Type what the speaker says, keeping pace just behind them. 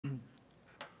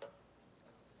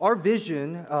Our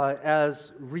vision,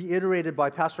 as reiterated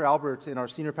by Pastor Albert in our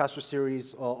Senior Pastor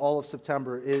Series all of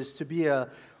September, is to be a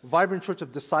vibrant church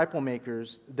of disciple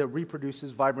makers that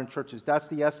reproduces vibrant churches. That's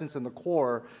the essence and the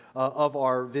core of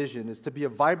our vision, is to be a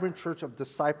vibrant church of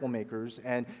disciple makers.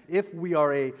 And if we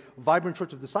are a vibrant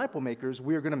church of disciple makers,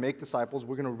 we are going to make disciples.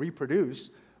 We're going to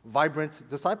reproduce vibrant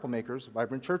disciple makers,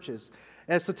 vibrant churches.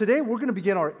 And so today we're going to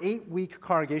begin our 8-week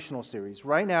congregational series.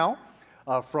 Right now,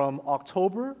 from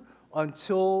October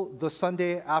until the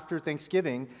Sunday after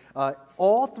Thanksgiving,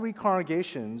 all 3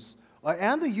 congregations,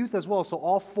 and the youth as well, so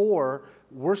all 4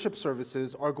 worship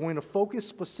services are going to focus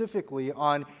specifically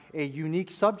on a unique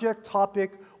subject,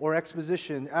 topic, or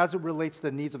exposition as it relates to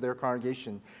the needs of their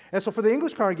congregation. And so for the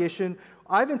English congregation,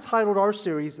 I've entitled our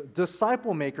series,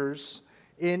 Disciple Makers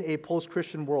in a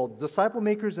Post-Christian World. Disciple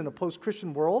Makers in a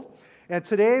Post-Christian World. And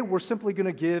today, we're simply going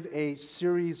to give a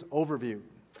series overview.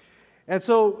 And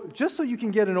so, just so you can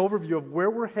get an overview of where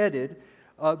we're headed,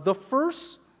 the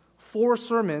first 4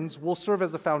 sermons will serve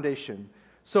as a foundation.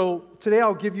 So, today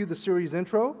I'll give you the series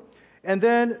intro, and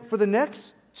then for the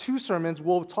next 2 sermons,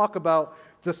 we'll talk about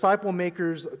disciple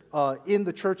makers in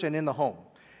the church and in the home.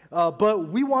 But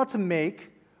we want to make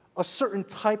a certain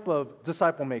type of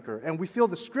disciple maker, and we feel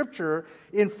the Scripture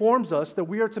informs us that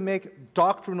we are to make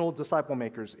doctrinal disciple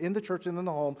makers in the church and in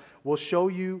the home. We'll show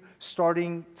you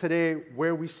starting today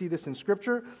where we see this in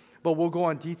Scripture, but we'll go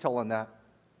on detail on that.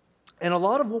 And a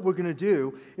lot of what we're going to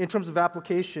do in terms of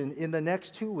application in the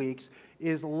next 2 weeks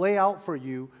is lay out for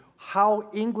you how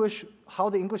the English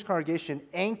congregation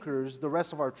anchors the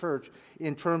rest of our church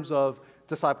in terms of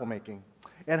disciple making,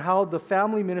 and how the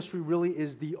family ministry really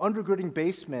is the undergirding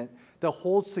basement that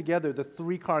holds together the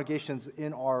 3 congregations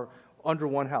in our under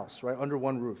one house, right, under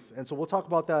one roof. And so we'll talk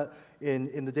about that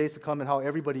in the days to come and how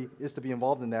everybody is to be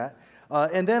involved in that.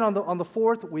 And then on the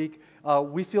 4th week,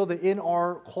 we feel that in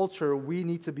our culture, we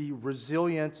need to be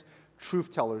resilient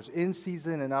truth tellers, in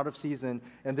season and out of season,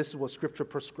 and this is what Scripture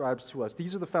prescribes to us.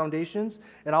 These are the foundations,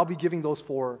 and I'll be giving those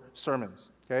 4 sermons,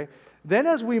 okay? Then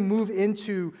as we move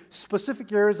into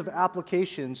specific areas of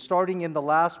application, starting in the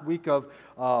last week of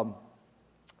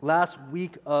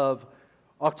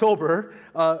October,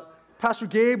 Pastor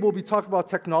Gabe will be talking about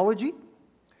technology,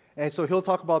 and so he'll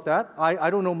talk about that.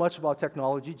 I don't know much about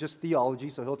technology, just theology,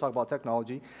 so he'll talk about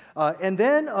technology. And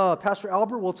then Pastor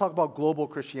Albert will talk about global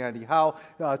Christianity, how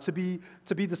to be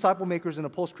disciple makers in a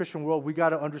post-Christian world, we got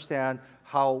to understand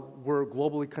how we're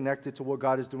globally connected to what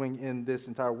God is doing in this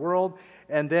entire world.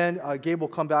 And then Gabe will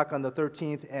come back on the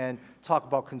 13th and talk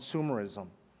about consumerism.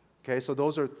 Okay, so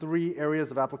those are 3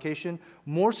 areas of application.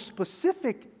 More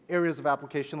specific areas of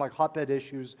application, like hotbed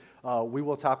issues, we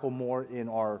will tackle more in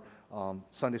our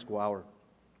Sunday school hour.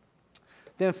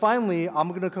 Then finally, I'm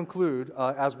going to conclude,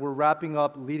 as we're wrapping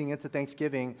up leading into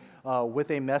Thanksgiving,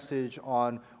 with a message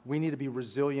on we need to be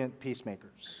resilient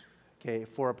peacemakers, okay,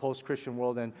 for a post-Christian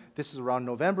world. And this is around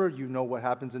November. You know what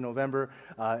happens in November.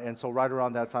 And so right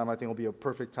around that time, I think will be a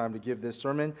perfect time to give this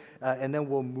sermon. And then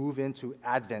we'll move into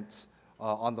Advent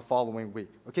on the following week.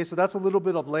 Okay, so that's a little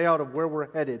bit of layout of where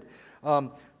we're headed.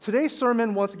 Today's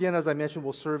sermon, once again, as I mentioned,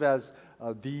 will serve as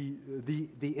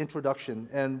the introduction,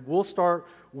 and we'll start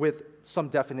with some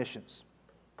definitions.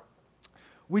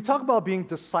 We talk about being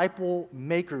disciple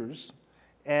makers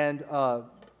and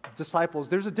disciples.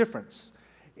 There's a difference.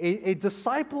 A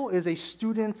disciple is a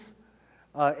student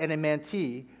and a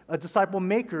mentee. A disciple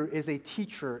maker is a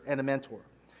teacher and a mentor.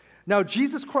 Now,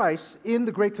 Jesus Christ, in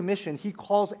the Great Commission, he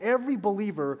calls every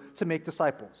believer to make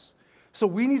disciples. So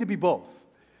we need to be both.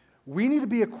 We need to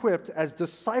be equipped as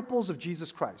disciples of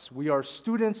Jesus Christ. We are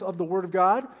students of the Word of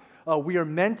God. We are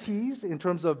mentees in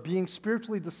terms of being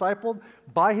spiritually discipled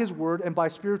by His Word and by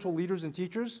spiritual leaders and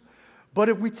teachers. But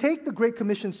if we take the Great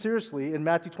Commission seriously in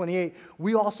Matthew 28,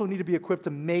 we also need to be equipped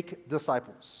to make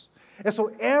disciples. And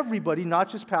so everybody, not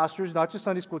just pastors, not just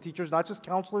Sunday school teachers, not just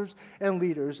counselors and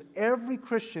leaders, every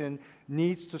Christian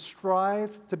needs to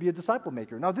strive to be a disciple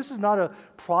maker. Now, this is not a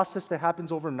process that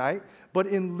happens overnight, but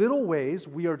in little ways,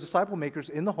 we are disciple makers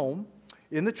in the home,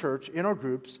 in the church, in our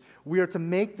groups. We are to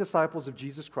make disciples of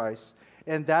Jesus Christ,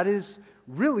 and that is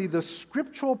really the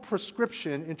scriptural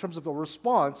prescription in terms of a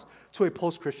response to a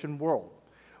post-Christian world.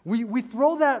 We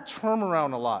throw that term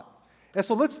around a lot. And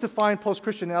so let's define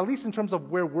post-Christian, at least in terms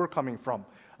of where we're coming from,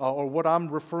 or what I'm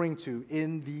referring to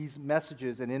in these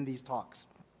messages and in these talks.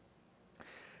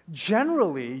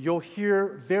 Generally, you'll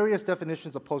hear various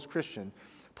definitions of post-Christian.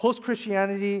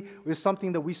 Post-Christianity is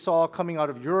something that we saw coming out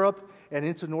of Europe and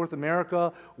into North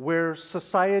America, where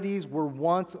societies were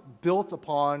once built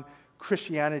upon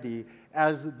Christianity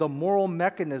as the moral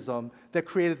mechanism that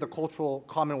created the cultural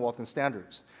commonwealth and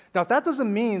standards. Now, that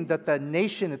doesn't mean that the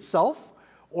nation itself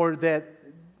or that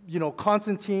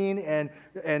Constantine and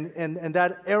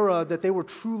that era, that they were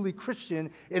truly Christian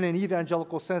in an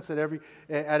evangelical sense at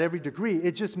every degree.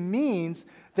 It just means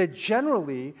that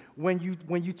generally, when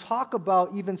you talk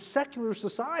about even secular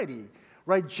society,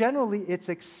 right, generally it's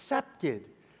accepted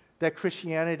that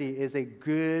Christianity is a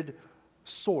good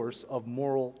source of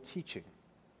moral teaching.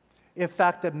 In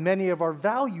fact, that many of our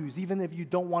values, even if you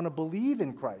don't want to believe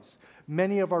in Christ,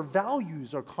 many of our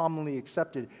values are commonly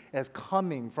accepted as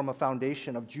coming from a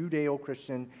foundation of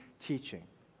Judeo-Christian teaching,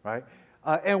 right?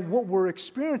 And what we're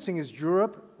experiencing is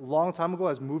Europe, a long time ago,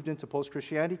 has moved into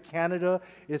post-Christianity. Canada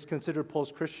is considered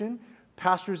post-Christian.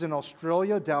 Pastors in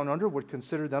Australia, down under, would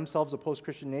consider themselves a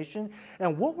post-Christian nation.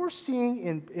 And what we're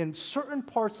seeing in certain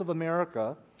parts of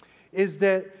America is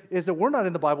that we're not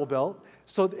in the Bible Belt.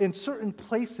 So in certain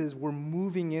places, we're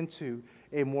moving into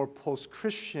a more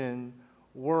post-Christian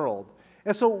world.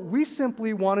 And so we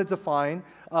simply want to define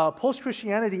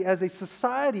post-Christianity as a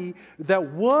society that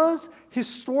was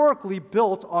historically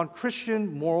built on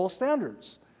Christian moral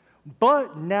standards,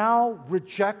 but now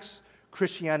rejects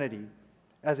Christianity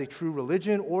as a true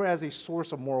religion or as a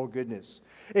source of moral goodness.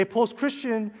 A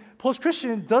post-Christian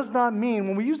does not mean,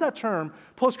 when we use that term,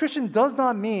 post-Christian does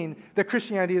not mean that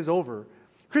Christianity is over.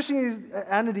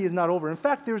 Christianity is not over. In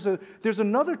fact, there's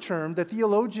another term that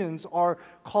theologians are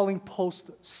calling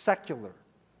post-secular.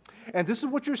 And this is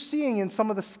what you're seeing in some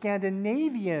of the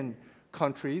Scandinavian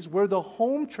countries where the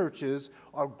home churches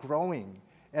are growing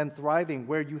and thriving,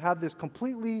 where you have this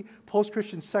completely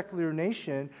post-Christian secular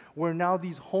nation where now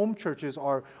these home churches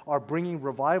are bringing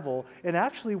revival. And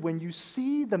actually, when you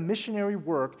see the missionary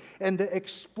work and the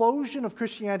explosion of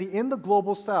Christianity in the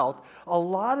global south, a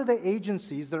lot of the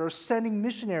agencies that are sending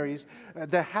missionaries,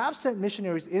 that have sent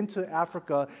missionaries into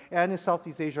Africa and in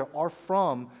Southeast Asia are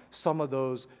from some of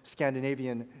those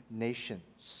Scandinavian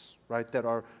nations, right, that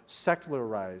are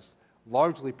secularized,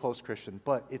 largely post-Christian,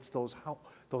 but it's those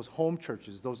home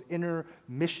churches, those inner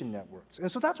mission networks.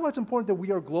 And so that's why it's important that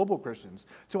we are global Christians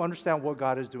to understand what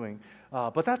God is doing.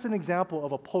 But that's an example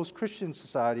of a post-Christian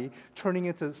society turning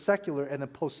into secular and then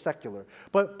post-secular.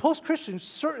 But post-Christian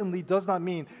certainly does not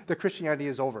mean that Christianity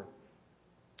is over.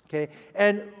 Okay?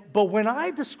 But when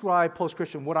I describe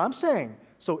post-Christian, what I'm saying,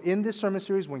 so in this sermon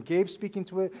series, when Gabe's speaking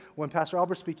to it, when Pastor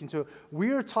Albert's speaking to it,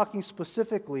 we are talking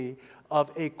specifically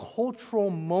of a cultural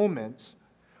moment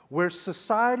where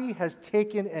society has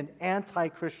taken an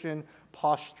anti-Christian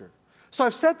posture. So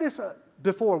I've said this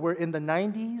before, where in the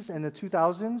 90s and the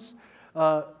 2000s,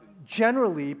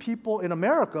 generally people in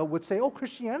America would say, oh,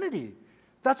 Christianity,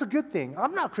 that's a good thing.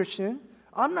 I'm not Christian,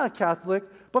 I'm not Catholic,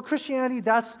 but Christianity,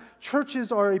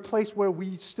 churches are a place where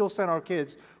we still send our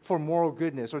kids for moral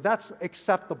goodness, or that's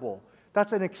acceptable.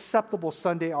 That's an acceptable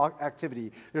Sunday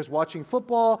activity. There's watching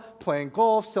football, playing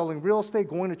golf, selling real estate,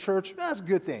 going to church. That's a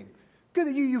good thing. Good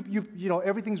that you know,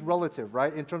 everything's relative,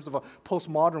 right, in terms of a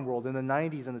postmodern world in the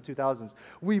 90s and the 2000s.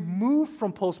 We moved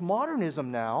from postmodernism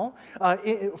now,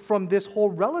 from this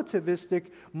whole relativistic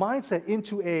mindset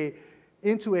into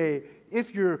a,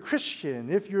 if you're a Christian,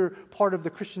 if you're part of the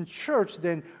Christian church,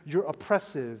 then you're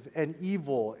oppressive and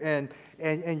evil and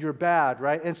you're bad,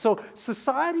 right? And so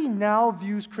society now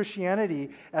views Christianity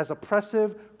as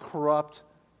oppressive, corrupt,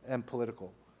 and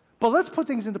political. But let's put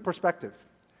things into perspective.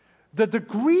 The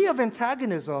degree of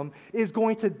antagonism is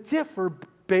going to differ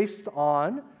based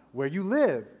on where you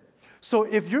live. So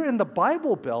if you're in the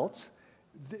Bible Belt,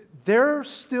 there's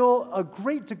still a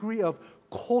great degree of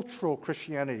cultural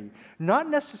Christianity. Not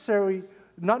necessarily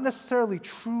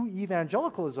true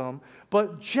evangelicalism,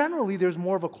 but generally there's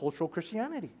more of a cultural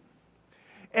Christianity.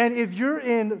 And if you're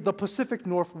in the Pacific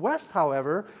Northwest,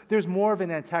 however, there's more of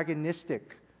an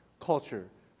antagonistic culture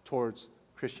towards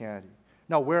Christianity.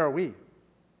 Now, where are we?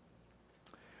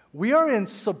 We are in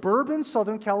suburban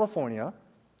Southern California.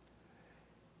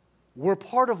 We're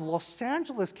part of Los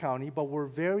Angeles County, but we're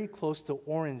very close to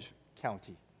Orange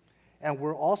County. And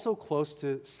we're also close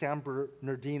to San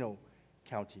Bernardino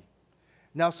County.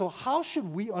 Now, so how should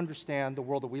we understand the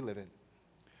world that we live in?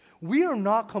 We are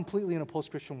not completely in a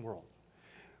post-Christian world.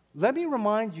 Let me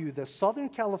remind you that Southern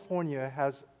California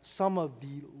has some of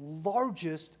the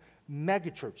largest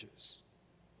megachurches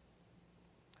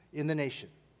in the nation.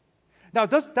 Now,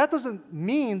 that doesn't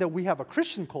mean that we have a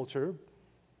Christian culture.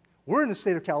 We're in the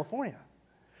state of California.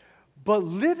 But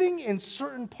living in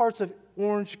certain parts of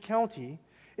Orange County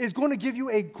is going to give you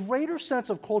a greater sense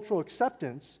of cultural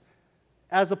acceptance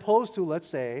as opposed to, let's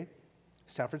say,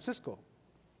 San Francisco.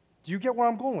 Do you get where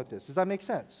I'm going with this? Does that make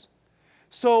sense?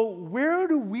 So where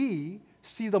do we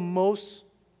see the most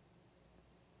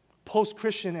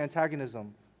post-Christian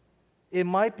antagonism? It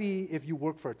might be if you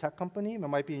work for a tech company. It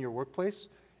might be in your workplace.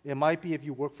 It might be if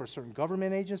you work for a certain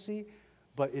government agency,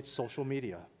 but it's social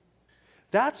media.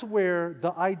 That's where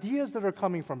the ideas that are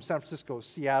coming from San Francisco,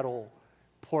 Seattle,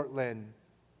 Portland,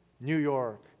 New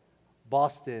York,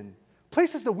 Boston,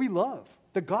 places that we love,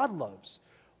 that God loves,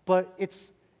 but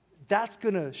that's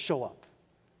going to show up.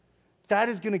 That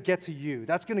is going to get to you.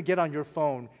 That's going to get on your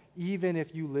phone, even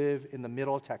if you live in the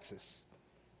middle of Texas.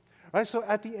 Right? So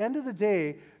at the end of the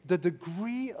day, the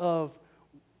degree of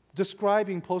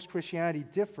describing post-Christianity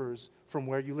differs from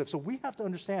where you live. So we have to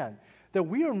understand that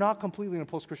we are not completely in a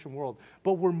post-Christian world,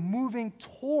 but we're moving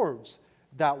towards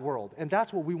that world, and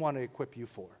that's what we want to equip you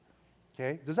for.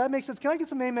 Okay? Does that make sense? Can I get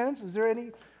some amens? Is there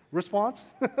any response?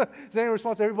 Is there any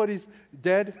response? Everybody's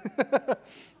dead?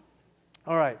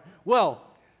 All right. Well,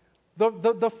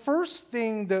 the first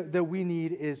thing that we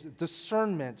need is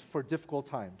discernment for difficult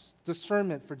times.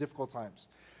 Discernment for difficult times.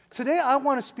 Today, I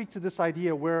want to speak to this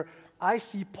idea where I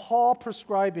see Paul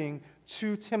prescribing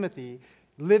to Timothy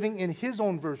living in his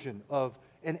own version of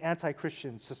an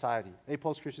anti-Christian society, a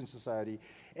post-Christian society.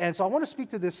 And so I want to speak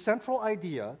to this central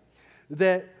idea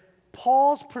that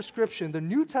Paul's prescription, the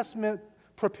New Testament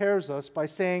prepares us by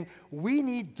saying we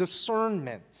need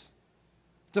discernment.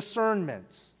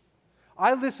 Discernment.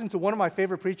 I listen to one of my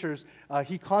favorite preachers.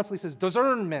 He constantly says,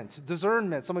 discernment,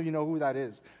 discernment. Some of you know who that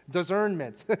is.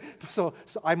 Discernment. so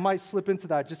I might slip into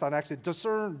that just on accident.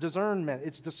 Discernment.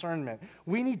 It's discernment.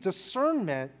 We need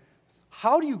discernment.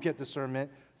 How do you get discernment?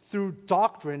 Through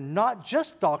doctrine, not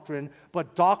just doctrine,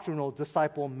 but doctrinal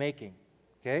disciple making.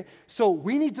 Okay? So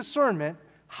we need discernment.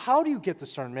 How do you get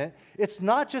discernment? It's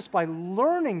not just by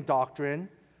learning doctrine,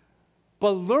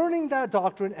 but learning that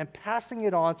doctrine and passing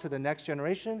it on to the next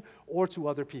generation or to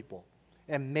other people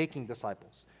and making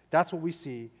disciples. That's what we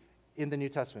see in the New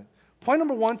Testament. Point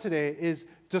number one today is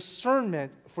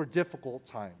discernment for difficult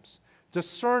times.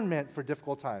 Discernment for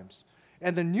difficult times.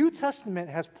 And the New Testament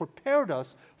has prepared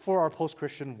us for our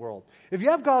post-Christian world. If you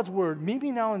have God's Word, meet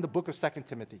me now in the book of 2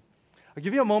 Timothy. I'll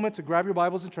give you a moment to grab your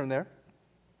Bibles and turn there.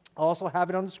 I'll also have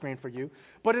it on the screen for you.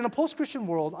 But in a post-Christian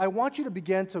world, I want you to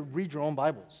begin to read your own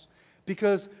Bibles.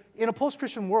 Because in a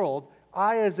post-Christian world,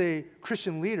 I, as a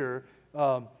Christian leader,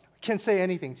 can say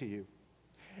anything to you.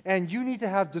 And you need to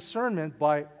have discernment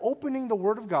by opening the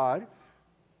Word of God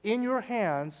in your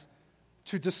hands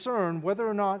to discern whether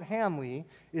or not Hanley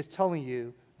is telling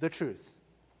you the truth.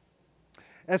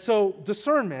 And so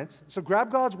discernment, so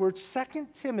grab God's Word, 2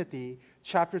 Timothy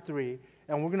chapter 3,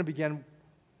 and we're going to begin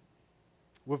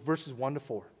with verses 1 to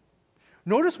 4.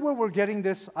 Notice where we're getting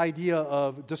this idea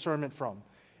of discernment from.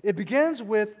 It begins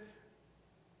with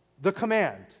the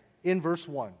command in verse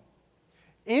 1.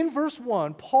 In verse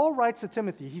 1, Paul writes to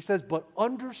Timothy, he says, but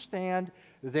understand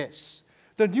this.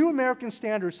 The New American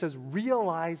Standard says,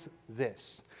 realize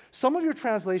this. Some of your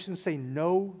translations say,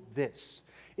 know this.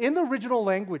 In the original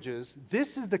languages,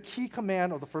 this is the key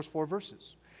command of the first 4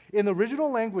 verses. In the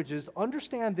original languages,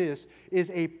 understand this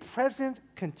is a present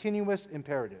continuous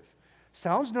imperative.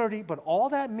 Sounds nerdy, but all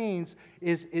that means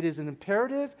is it is an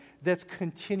imperative that's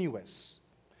continuous.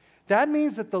 That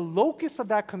means that the locus of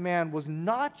that command was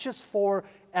not just for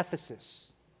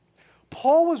Ephesus.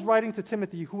 Paul was writing to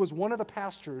Timothy, who was one of the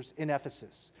pastors in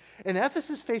Ephesus. And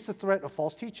Ephesus faced the threat of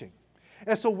false teaching.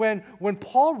 And so when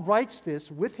Paul writes this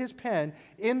with his pen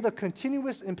in the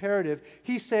continuous imperative,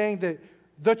 he's saying that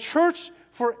the church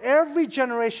for every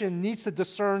generation needs to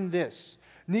discern this,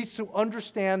 needs to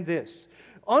understand this.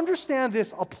 Understand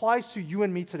this applies to you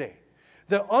and me today.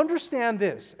 That understand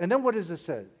this, and then what does it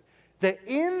say? That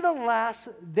in the last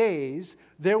days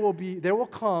there will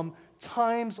come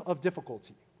times of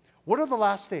difficulty. What are the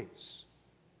last days?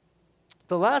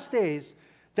 The last days,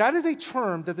 that is a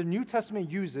term that the New Testament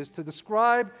uses to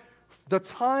describe the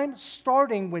time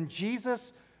starting when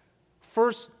Jesus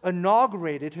first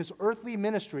inaugurated his earthly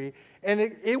ministry, and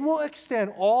it will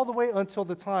extend all the way until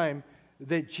the time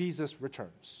that Jesus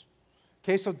returns.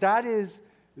 Okay, so that is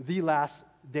the last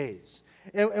days.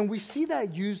 And we see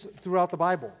that used throughout the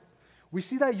Bible. We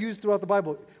see that used throughout the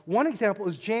Bible. One example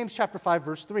is James chapter 5,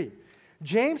 verse 3.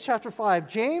 James chapter 5,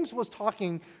 James was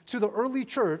talking to the early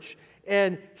church,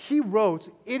 and he wrote,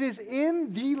 it is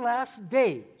in the last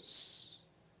days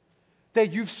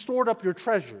that you've stored up your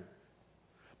treasure.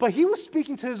 But he was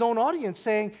speaking to his own audience,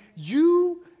 saying,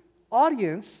 you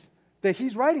audience that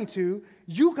he's writing to,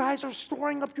 you guys are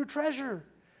storing up your treasure.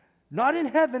 Not in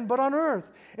heaven, but on earth.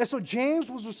 And so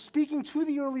James was speaking to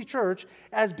the early church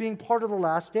as being part of the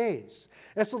last days.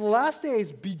 And so the last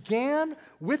days began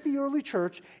with the early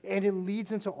church, and it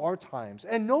leads into our times.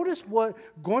 And notice what,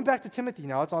 going back to Timothy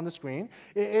now, it's on the screen,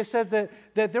 it says that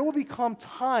there will become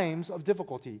times of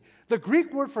difficulty. The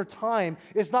Greek word for time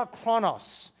is not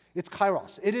chronos. It's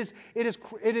kairos.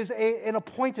 An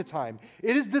appointed time.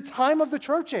 It is the time of the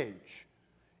church age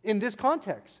in this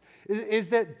context, is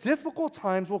that difficult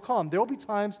times will come. There will be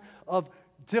times of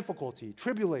difficulty,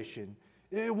 tribulation.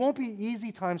 It won't be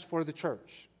easy times for the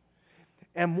church.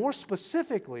 And more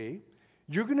specifically,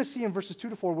 you're going to see in verses 2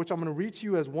 to 4, which I'm going to read to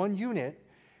you as one unit,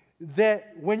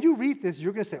 that when you read this,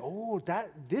 you're going to say, oh,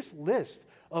 this list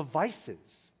of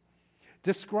vices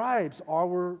describes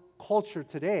our culture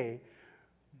today.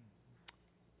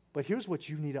 But here's what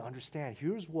you need to understand.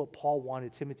 Here's what Paul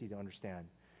wanted Timothy to understand,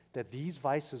 that these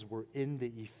vices were in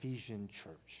the Ephesian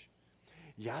church.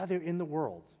 Yeah, they're in the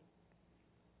world,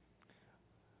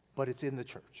 but it's in the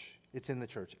church. It's in the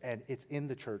church, and it's in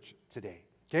the church today.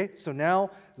 Okay, so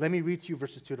now let me read to you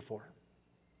verses 2 to 4.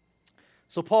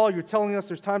 So Paul, you're telling us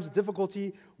there's times of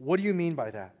difficulty. What do you mean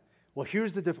by that? Well,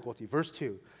 here's the difficulty. Verse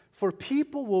 2. For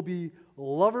people will be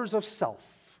lovers of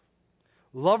self,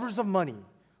 lovers of money,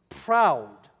 proud,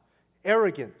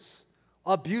 arrogant,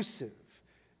 abusive,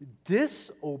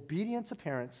 disobedient to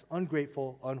parents,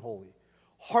 ungrateful, unholy,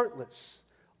 heartless,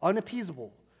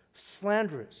 unappeasable,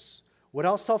 slanderous,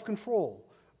 without self-control,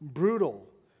 brutal,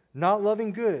 not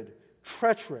loving good,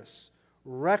 treacherous,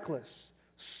 reckless,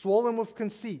 swollen with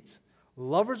conceit,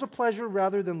 lovers of pleasure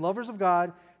rather than lovers of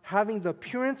God, having the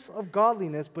appearance of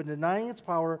godliness but denying its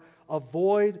power.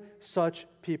 Avoid such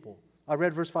people. I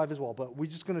read verse 5 as well, but we're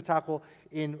just going to tackle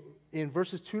in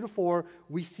verses 2 to 4,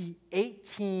 we see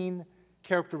 18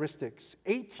 characteristics,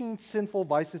 18 sinful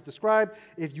vices described.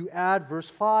 If you add verse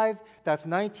 5, that's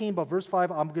 19, but verse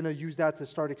 5, I'm going to use that to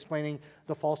start explaining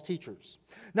the false teachers.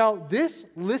 Now, this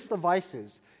list of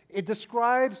vices, it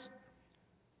describes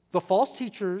the false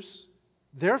teachers,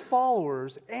 their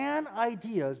followers, and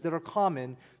ideas that are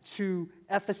common to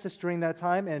Ephesus during that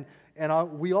time. And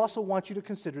we also want you to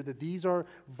consider that these are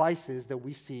vices that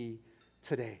we see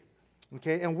today.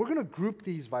 Okay, and we're going to group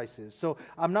these vices. So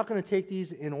I'm not going to take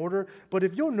these in order, but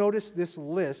if you'll notice this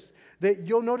list, that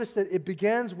you'll notice that it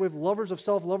begins with lovers of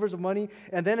self, lovers of money,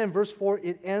 and then in verse 4,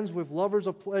 it ends with lovers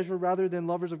of pleasure rather than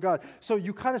lovers of God. So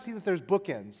you kind of see that there's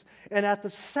bookends. And at the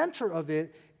center of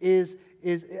it it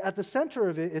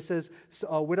says,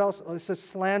 what else? It says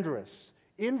slanderous.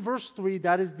 In verse 3,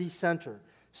 that is the center,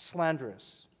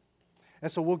 slanderous.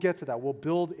 And so we'll get to that. We'll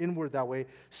build inward that way.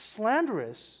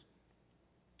 Slanderous,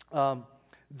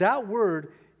 that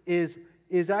word is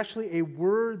actually a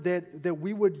word that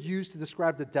we would use to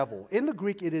describe the devil. In the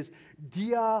Greek, it is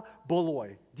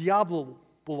diaboloi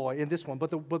in this one, but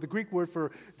the Greek word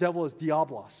for devil is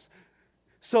diablos.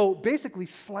 So basically,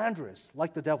 slanderous,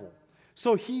 like the devil.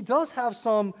 So he does have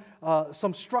some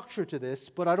structure to this,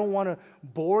 but I don't want to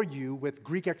bore you with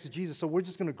Greek exegesis, so we're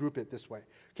just going to group it this way.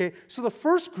 Okay, so the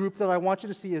first group that I want you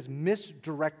to see is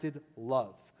misdirected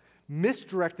love.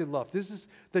 Misdirected love. This is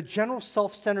the general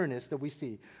self-centeredness that we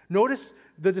see. Notice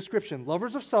the description.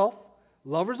 Lovers of self,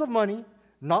 lovers of money,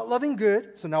 not loving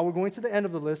good. So now we're going to the end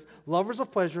of the list. Lovers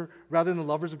of pleasure rather than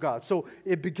lovers of God. So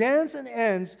it begins and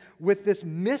ends with this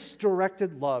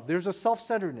misdirected love. There's a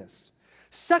self-centeredness.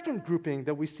 Second grouping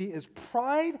that we see is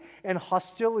pride and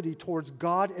hostility towards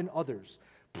God and others.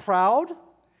 Proud,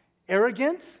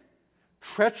 arrogant,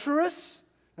 treacherous.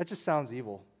 That just sounds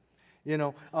evil.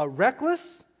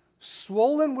 Reckless,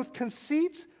 swollen with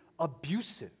conceit,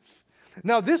 abusive.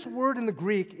 Now, this word in the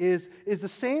Greek is the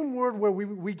same word where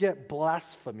we get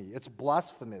blasphemy. It's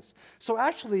blasphemous. So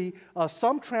actually,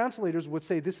 some translators would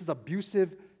say this is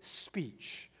abusive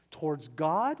speech towards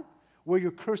God, where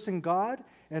you're cursing God,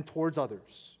 and towards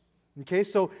others. Okay,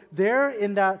 so there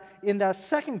in that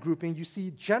second grouping, you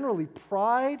see generally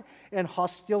pride and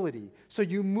hostility. So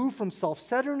you move from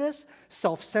self-centeredness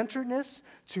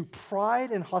to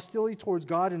pride and hostility towards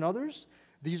God and others.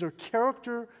 These are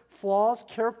character flaws,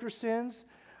 character sins.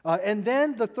 And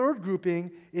then the third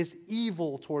grouping is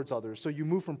evil towards others. So you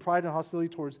move from pride and hostility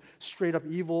towards straight up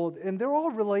evil, and they're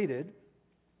all related.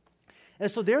 And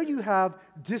so there you have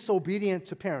disobedient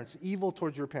to parents, evil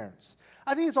towards your parents.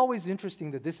 I think it's always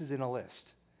interesting that this is in a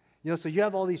list. So you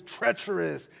have all these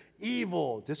treacherous,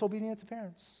 evil, disobedient to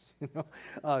parents.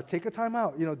 Take a time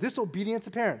out. Disobedient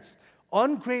to parents,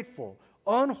 ungrateful,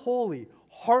 unholy,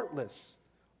 heartless,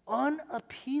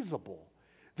 unappeasable.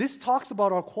 This talks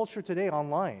about our culture today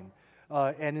online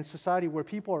and in society where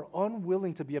people are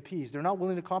unwilling to be appeased. They're not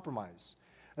willing to compromise.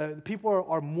 People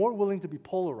are more willing to be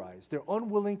polarized. They're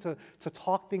unwilling to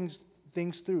talk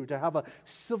things through, to have a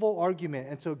civil argument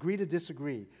and to agree to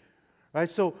disagree. Right?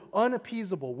 So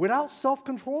unappeasable, without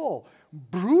self-control,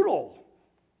 brutal,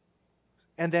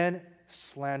 and then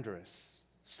slanderous,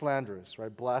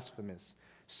 right? Blasphemous,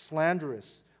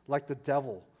 slanderous, like the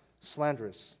devil,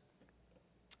 slanderous.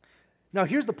 Now,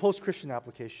 here's the post-Christian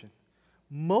application.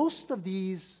 Most of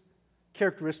these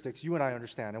characteristics you and I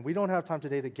understand, and we don't have time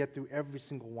today to get through every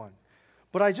single one.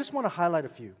 But I just want to highlight a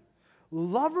few.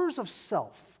 Lovers of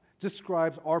self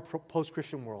describes our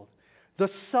post-Christian world. The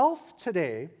self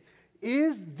today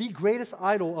is the greatest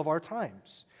idol of our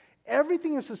times.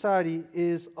 Everything in society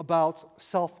is about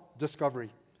self-discovery,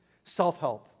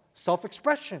 self-help,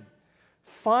 self-expression.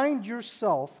 Find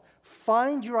yourself,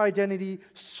 find your identity,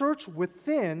 search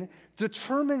within,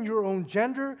 determine your own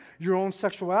gender, your own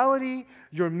sexuality,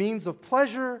 your means of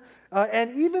pleasure,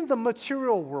 and even the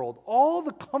material world. All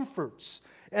the comforts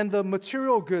and the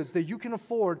material goods that you can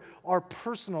afford are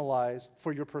personalized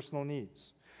for your personal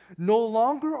needs. No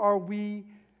longer are we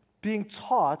being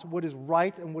taught what is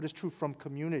right and what is true from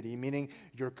community, meaning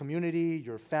your community,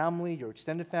 your family, your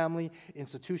extended family,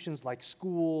 institutions like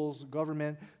schools,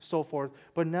 government, so forth.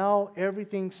 But now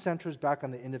everything centers back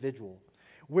on the individual,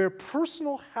 where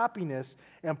personal happiness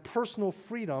and personal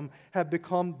freedom have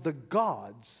become the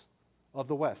gods of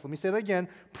the West. Let me say that again.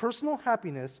 Personal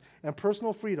happiness and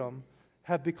personal freedom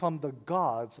have become the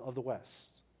gods of the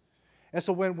West. And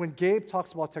so when Gabe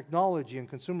talks about technology and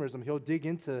consumerism, he'll dig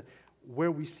into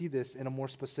where we see this in a more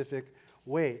specific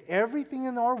way. Everything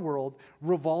in our world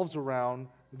revolves around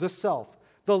the self.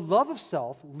 The love of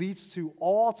self leads to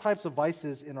all types of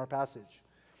vices in our passage.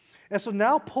 And so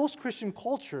now post-Christian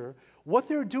culture, what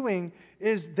they're doing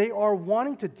is they are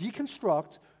wanting to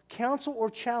deconstruct, counsel, or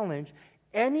challenge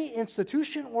any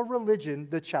institution or religion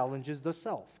that challenges the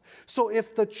self. So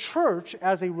if the church,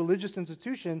 as a religious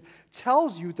institution,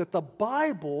 tells you that the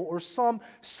Bible or some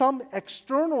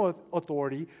external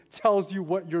authority tells you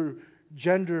what your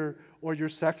gender or your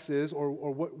sex is or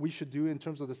what we should do in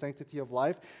terms of the sanctity of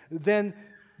life, then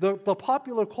the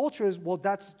popular culture is, well,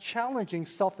 that's challenging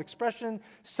self-expression,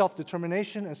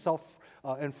 self-determination,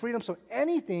 and freedom. So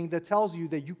anything that tells you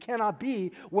that you cannot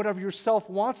be whatever your self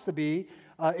wants to be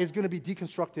is going to be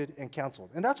deconstructed and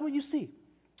canceled. And that's what you see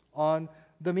on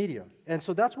the media. And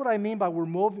so that's what I mean by we're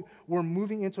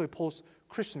moving into a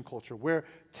post-Christian culture where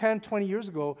 10, 20 years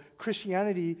ago,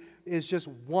 Christianity is just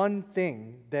one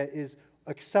thing that is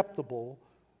acceptable,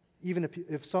 even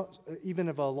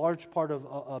if a large part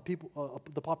of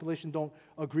the population don't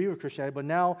agree with Christianity. But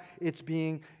now it's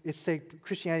saying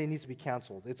Christianity needs to be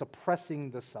canceled. It's oppressing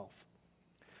the self.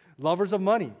 Lovers of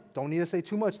money, don't need to say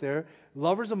too much there.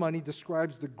 Lovers of money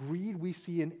describes the greed we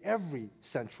see in every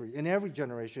century, in every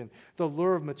generation. The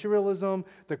lure of materialism,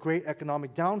 the great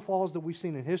economic downfalls that we've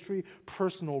seen in history,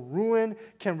 personal ruin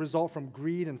can result from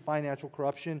greed and financial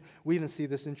corruption. We even see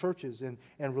this in churches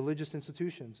and religious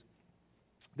institutions.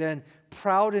 Then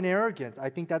proud and arrogant, I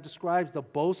think that describes the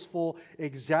boastful,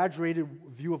 exaggerated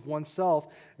view of oneself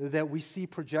that we see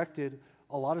projected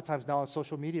a lot of times now on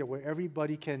social media, where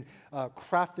everybody can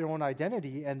craft their own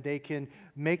identity and they can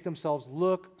make themselves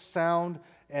look, sound,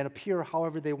 and appear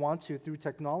however they want to through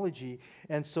technology.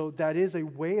 And so that is a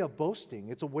way of boasting.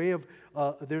 It's a way of,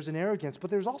 there's an arrogance, but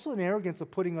there's also an arrogance of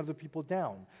putting other people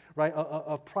down, right?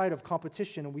 A pride of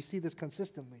competition, and we see this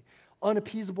consistently.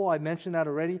 Unappeasable, I mentioned that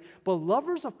already, but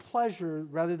lovers of pleasure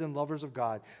rather than lovers of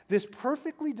God. This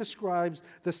perfectly describes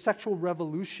the sexual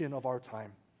revolution of our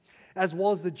time, as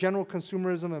well as the general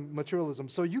consumerism and materialism.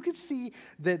 So you can see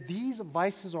that these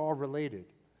vices are all related.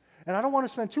 And I don't want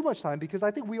to spend too much time because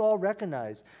I think we all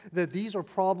recognize that these are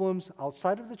problems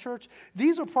outside of the church.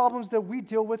 These are problems that we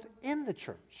deal with in the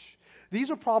church. These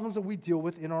are problems that we deal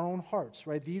with in our own hearts,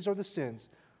 right? These are the sins.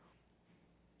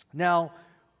 Now,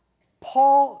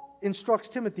 Paul instructs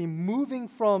Timothy moving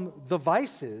from the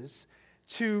vices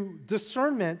to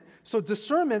discernment, so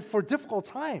discernment for difficult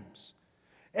times.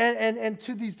 And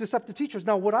to these deceptive teachers.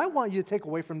 Now, what I want you to take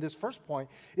away from this first point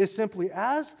is simply,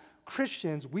 as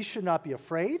Christians, we should not be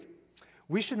afraid.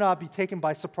 We should not be taken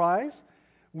by surprise.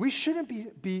 We shouldn't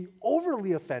be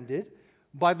overly offended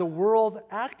by the world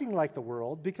acting like the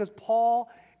world, because Paul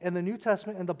in the New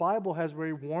Testament and the Bible has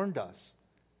already warned us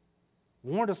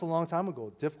a long time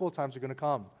ago. Difficult times are going to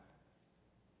come.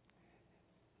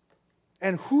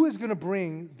 And who is going to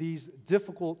bring these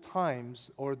difficult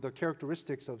times or the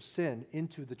characteristics of sin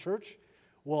into the church?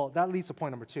 Well, that leads to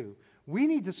point number 2. We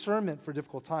need discernment for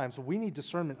difficult times. We need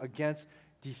discernment against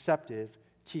deceptive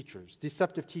teachers.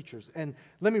 And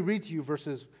let me read to you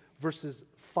verses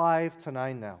 5 to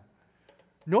 9 now.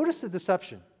 Notice the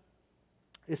deception.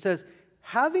 It says,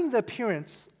 having the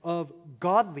appearance of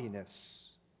godliness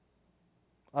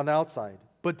on the outside,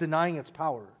 but denying its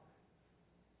power.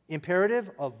 Imperative,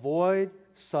 avoid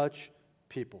such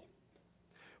people.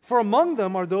 For among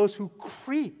them are those who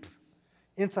creep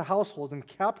into households and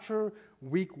capture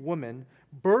weak women,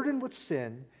 burdened with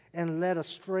sin, and led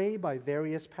astray by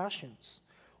various passions.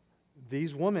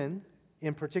 these women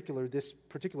in particular, this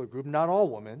particular group, not all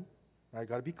women, I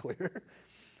got to be clear,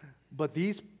 but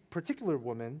these particular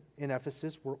women in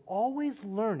Ephesus were always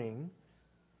learning,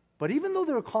 but even though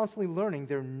they were constantly learning,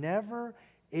 they're never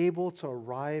able to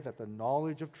arrive at the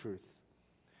knowledge of truth.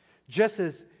 Just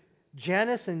as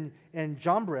Jannes and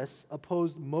Jambres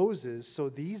opposed Moses, so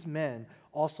these men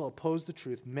also opposed the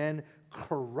truth, men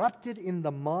corrupted in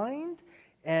the mind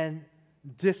and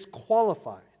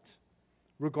disqualified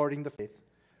regarding the faith.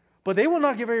 But they will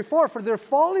not get very far, for their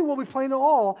folly will be plain to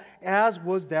all, as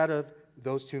was that of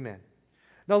those two men.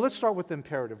 Now let's start with the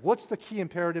imperative. What's the key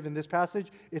imperative in this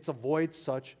passage? It's avoid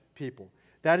such people.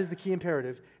 That is the key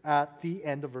imperative at the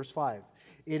end of verse 5.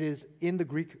 It is in the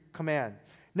Greek command.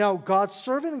 Now, God's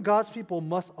servant and God's people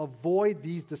must avoid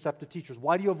these deceptive teachers.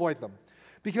 Why do you avoid them?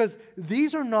 Because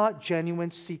these are not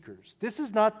genuine seekers. This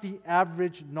is not the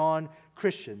average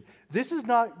non-Christian. This is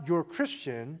not your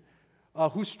Christian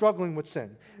who's struggling with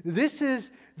sin.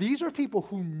 These are people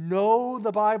who know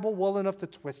the Bible well enough to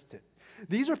twist it.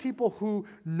 These are people who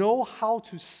know how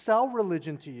to sell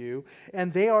religion to you,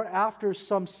 and they are after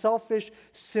some selfish,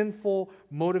 sinful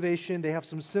motivation. They have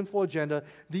some sinful agenda.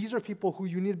 These are people who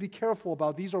you need to be careful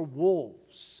about. These are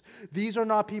wolves. These are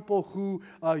not people who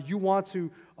you want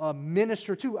to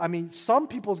minister to. I mean, some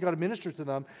people's got to minister to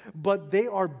them, but they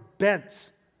are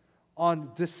bent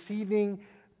on deceiving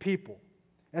people.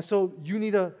 And so you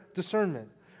need a discernment.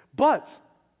 But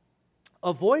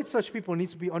avoid such people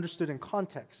needs to be understood in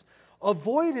context.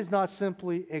 Avoid is not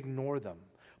simply ignore them.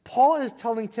 Paul is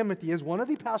telling Timothy, as one of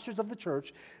the pastors of the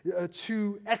church,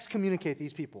 to excommunicate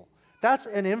these people. That's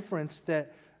an inference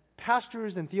that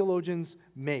pastors and theologians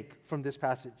make from this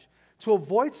passage. To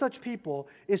avoid such people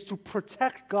is to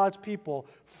protect God's people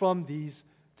from these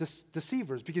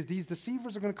deceivers, because these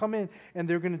deceivers are going to come in and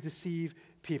they're going to deceive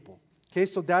people. Okay,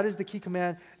 so that is the key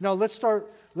command. Now let's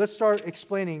start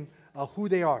explaining who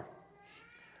they are.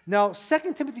 Now,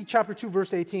 2 Timothy chapter 2,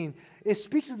 verse 18, it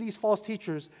speaks of these false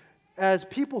teachers as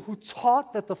people who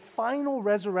taught that the final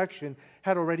resurrection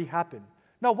had already happened.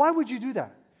 Now, why would you do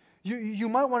that? You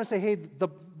might want to say, hey,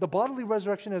 the bodily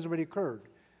resurrection has already occurred.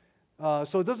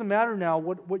 So it doesn't matter now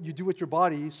what you do with your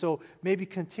body, so maybe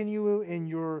continue in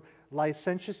your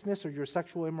licentiousness or your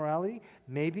sexual immorality,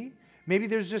 maybe. Maybe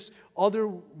there's just other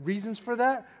reasons for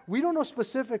that. We don't know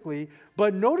specifically,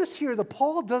 but notice here that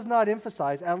Paul does not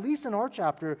emphasize, at least in our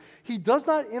chapter, he does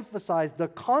not emphasize the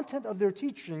content of their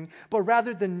teaching, but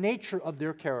rather the nature of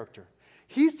their character.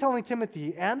 He's telling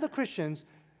Timothy and the Christians,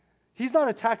 he's not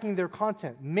attacking their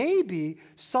content. Maybe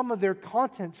some of their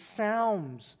content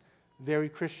sounds very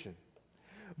Christian,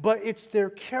 but it's their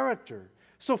character.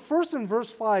 So first in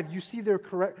verse 5, you see their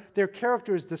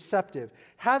character is deceptive,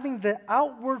 having the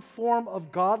outward form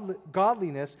of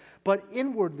godliness, but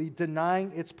inwardly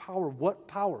denying its power. What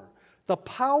power? The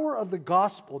power of the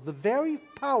gospel, the very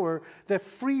power that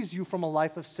frees you from a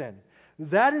life of sin.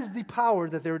 That is the power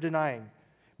that they're denying.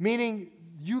 Meaning,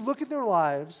 you look at their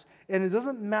lives, and it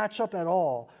doesn't match up at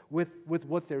all with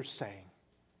what they're saying.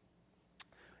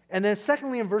 And then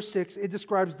secondly, in verse 6, it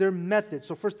describes their method.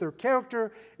 So first, their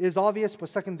character is obvious, but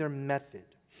second, their method.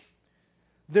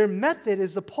 Their method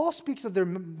is Paul speaks of their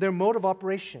mode of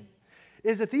operation,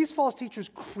 is that these false teachers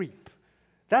creep.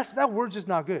 That word's just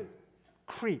not good.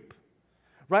 Creep.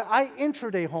 Right? I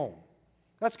entered a home.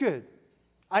 That's good.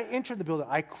 I entered the building.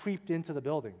 I creeped into the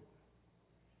building.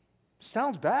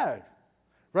 Sounds bad.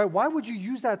 Right? Why would you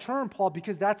use that term, Paul?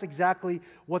 Because that's exactly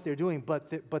what they're doing.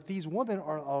 But these women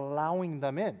are allowing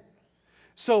them in.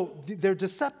 So they're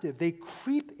deceptive. They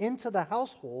creep into the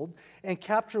household and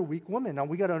capture weak women. Now,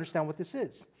 we got to understand what this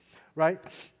is, right?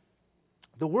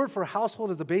 The word for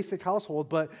household is a basic household,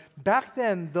 but back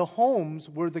then, the homes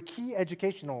were the key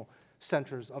educational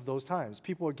centers of those times.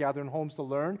 People would gather in homes to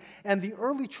learn, and the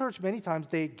early church, many times,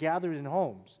 they gathered in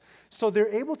homes. So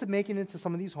they're able to make it into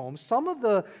some of these homes. Some of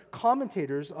the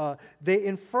commentators, they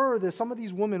infer that some of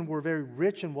these women were very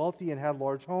rich and wealthy and had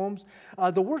large homes.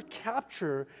 The word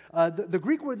capture, the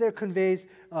Greek word there conveys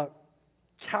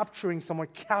capturing someone,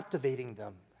 captivating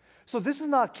them. So this is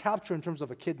not capture in terms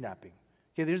of a kidnapping.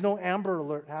 Okay, there's no Amber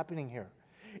Alert happening here.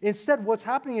 Instead, what's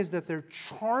happening is that they're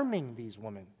charming these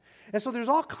women. And so there's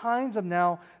all kinds of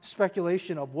now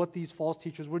speculation of what these false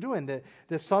teachers were doing.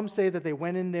 That some say that they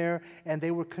went in there and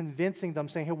they were convincing them,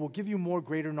 saying, hey, we'll give you more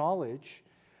greater knowledge.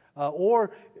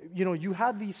 Or, you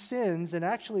have these sins, and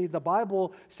actually the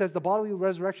Bible says the bodily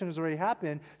resurrection has already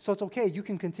happened, so it's okay, you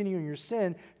can continue in your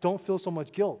sin, don't feel so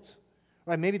much guilt.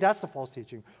 Right? Maybe that's the false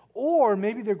teaching. Or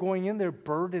maybe they're going in there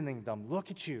burdening them. Look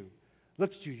at you.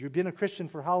 Look at you. You've been a Christian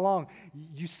for how long?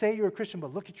 You say you're a Christian,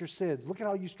 but look at your sins. Look at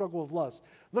how you struggle with lust.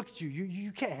 Look at you.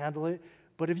 You can't handle it.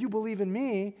 But if you believe in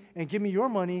me and give me your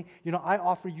money, I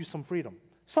offer you some freedom.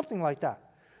 Something like that.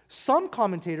 Some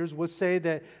commentators would say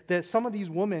that some of these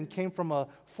women came from a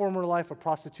former life of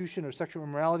prostitution or sexual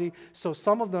immorality. So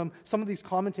some of these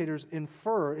commentators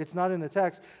infer, it's not in the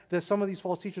text, that some of these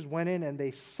false teachers went in and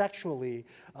they sexually,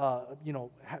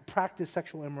 practiced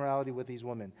sexual immorality with these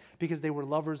women because they were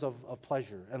lovers of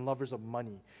pleasure and lovers of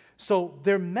money. So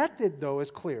their method, though,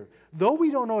 is clear. Though we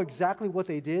don't know exactly what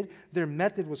they did, their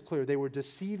method was clear. They were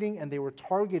deceiving and they were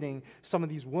targeting some of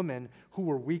these women who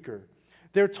were weaker.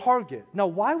 Their target. Now,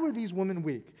 why were these women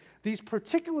weak? These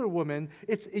particular women,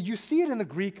 you see it in the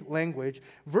Greek language.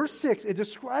 Verse 6, it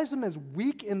describes them as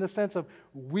weak in the sense of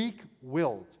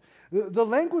weak-willed. The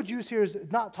language used here is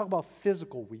not talking about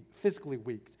physically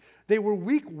weak. They were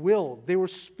weak-willed. They were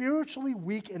spiritually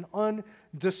weak and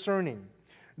undiscerning.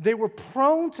 They were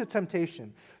prone to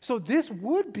temptation. So this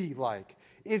would be like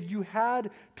if you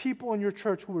had people in your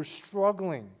church who were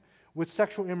struggling with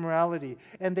sexual immorality,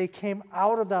 and they came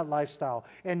out of that lifestyle,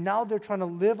 and now they're trying to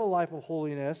live a life of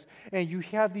holiness, and you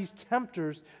have these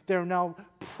tempters that are now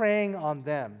preying on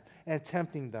them and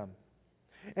tempting them.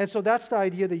 And so that's the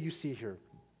idea that you see here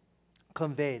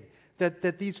conveyed,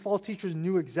 that these false teachers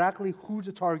knew exactly who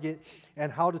to target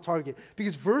and how to target.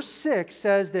 Because verse 6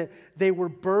 says that they were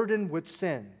burdened with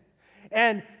sin.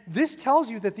 And this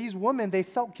tells you that these women, they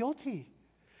felt guilty.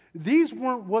 These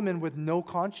weren't women with no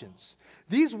conscience.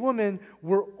 These women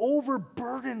were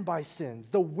overburdened by sins.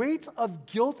 The weight of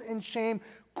guilt and shame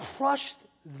crushed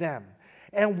them.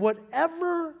 And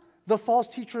whatever the false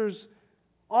teachers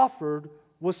offered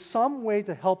was some way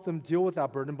to help them deal with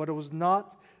that burden, but it was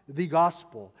not the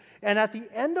gospel. And at the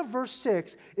end of verse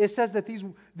 6, it says that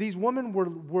these women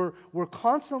were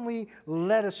constantly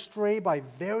led astray by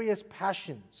various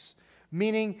passions,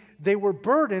 meaning they were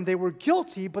burdened, they were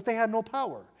guilty, but they had no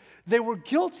power. They were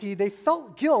guilty, they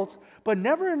felt guilt, but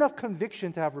never enough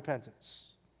conviction to have repentance.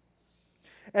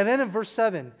 And then in verse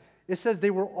 7, it says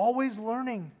they were always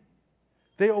learning.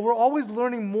 They were always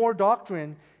learning more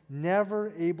doctrine,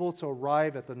 never able to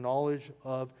arrive at the knowledge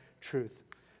of truth.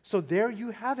 So there you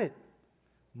have it.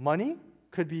 Money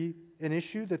could be an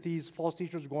issue that these false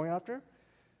teachers are going after.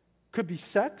 Could be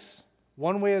sex,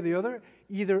 one way or the other,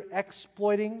 either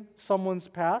exploiting someone's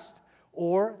past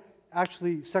or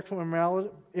actually sexual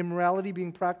immorality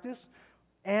being practiced,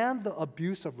 and the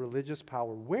abuse of religious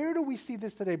power. Where do we see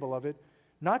this today, beloved?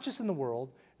 Not just in the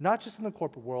world, not just in the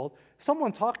corporate world.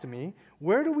 Someone talk to me.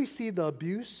 Where do we see the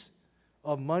abuse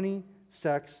of money,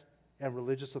 sex, and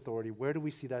religious authority? Where do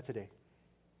we see that today?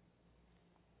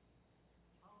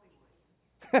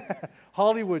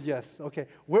 Hollywood, yes. Okay.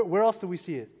 Where else do we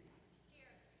see it?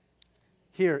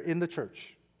 Here, in the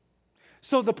church.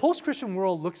 So the post-Christian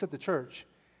world looks at the church,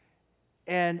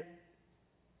 and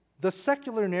the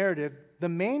secular narrative, the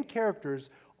main characters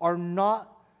are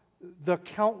not the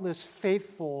countless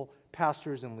faithful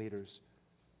pastors and leaders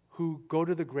who go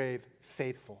to the grave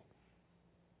faithful.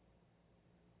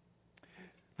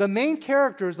 The main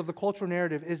characters of the cultural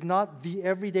narrative is not the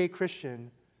everyday Christian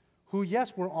who,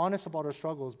 yes, we're honest about our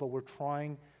struggles, but we're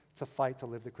trying to fight to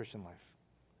live the Christian life.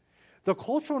 The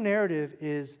cultural narrative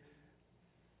is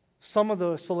some of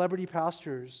the celebrity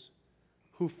pastors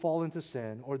who fall into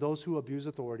sin, or those who abuse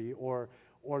authority, or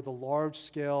the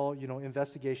large-scale,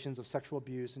 investigations of sexual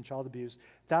abuse and child abuse.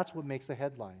 That's what makes the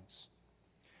headlines.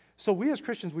 So we as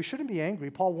Christians, we shouldn't be angry.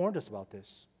 Paul warned us about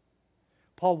this.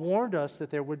 Paul warned us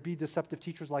that there would be deceptive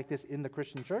teachers like this in the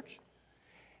Christian church,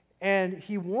 and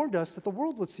he warned us that the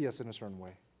world would see us in a certain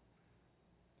way.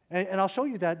 And I'll show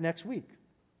you that next week,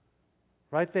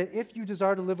 right? That if you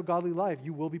desire to live a godly life,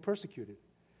 you will be persecuted.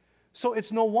 So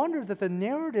it's no wonder that the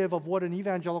narrative of what an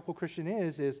evangelical Christian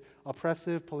is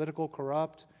oppressive, political,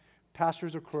 corrupt,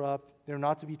 pastors are corrupt, they're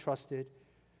not to be trusted.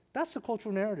 That's the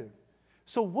cultural narrative.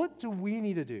 So what do we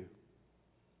need to do?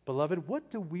 Beloved, what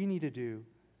do we need to do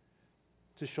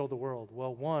to show the world?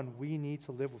 Well, one, we need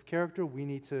to live with character, we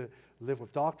need to live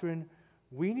with doctrine,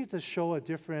 we need to show a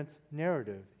different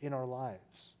narrative in our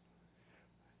lives.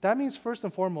 That means, first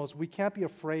and foremost, we can't be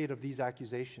afraid of these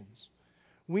accusations.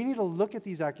 We need to look at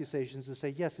these accusations and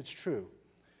say, yes, it's true.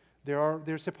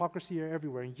 There's hypocrisy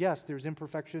everywhere. And yes, there's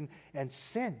imperfection and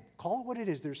sin. Call it what it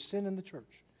is. There's sin in the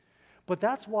church. But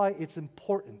that's why it's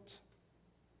important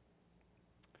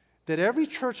that every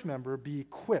church member be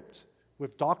equipped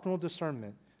with doctrinal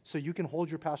discernment so you can hold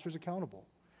your pastors accountable.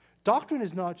 Doctrine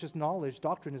is not just knowledge.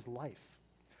 Doctrine is life.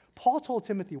 Paul told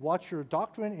Timothy, watch your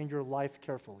doctrine and your life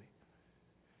carefully.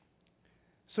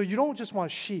 So you don't just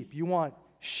want sheep. You want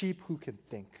sheep who can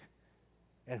think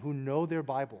and who know their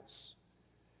Bibles.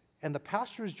 And the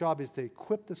pastor's job is to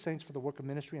equip the saints for the work of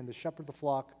ministry and to shepherd the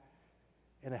flock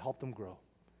and to help them grow.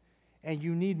 And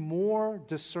you need more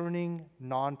discerning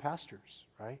non-pastors,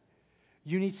 right?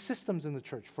 You need systems in the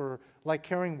church for, like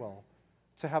Caring Well,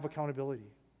 to have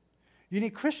accountability. You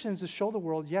need Christians to show the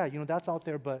world, yeah, that's out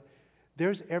there, but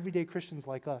there's everyday Christians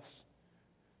like us.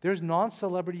 There's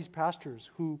non-celebrities pastors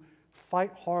who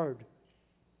fight hard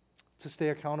to stay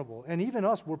accountable. And even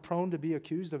us, we're prone to be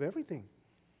accused of everything,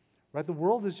 right? The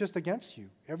world is just against you,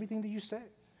 everything that you say.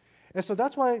 And so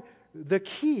that's why the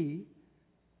key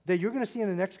that you're going to see in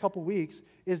the next couple weeks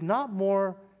is not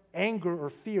more anger or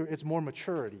fear, it's more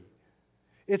maturity.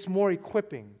 It's more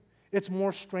equipping. It's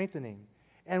more strengthening.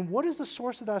 And what is the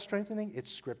source of that strengthening?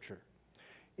 It's Scripture.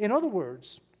 In other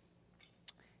words,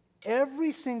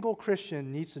 every single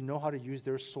Christian needs to know how to use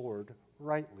their sword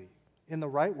rightly, in the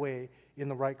right way, in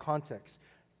the right context.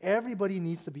 Everybody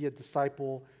needs to be a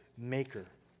disciple maker.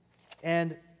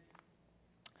 And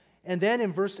then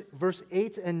in verse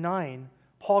 8 and 9,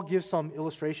 Paul gives some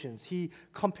illustrations. He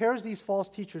compares these false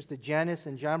teachers to Jannes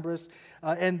and Jambres,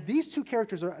 and these two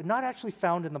characters are not actually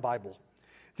found in the Bible.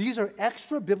 These are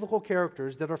extra biblical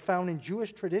characters that are found in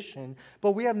Jewish tradition,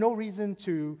 but we have no reason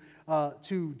to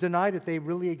deny that they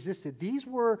really existed. These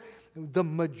were the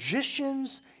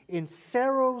magicians in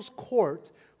Pharaoh's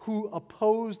court who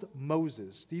opposed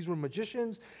Moses. These were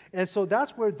magicians, and so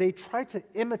that's where they tried to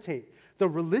imitate the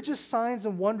religious signs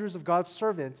and wonders of God's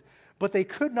servant, but they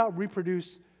could not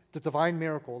reproduce the divine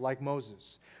miracle like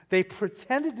Moses. They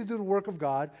pretended to do the work of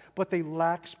God, but they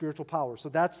lacked spiritual power. So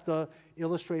that's the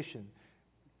illustration.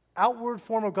 Outward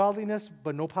form of godliness,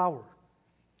 but no power.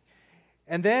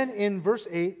 And then in verse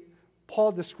 8,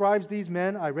 Paul describes these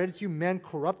men, I read it to you, men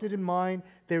corrupted in mind,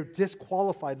 they're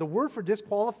disqualified. The word for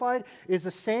disqualified is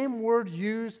the same word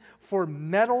used for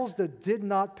metals that did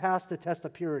not pass the test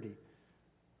of purity.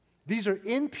 These are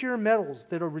impure metals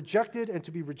that are rejected and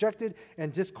to be rejected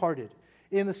and discarded.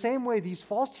 In the same way, these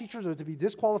false teachers are to be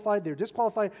disqualified,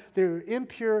 they're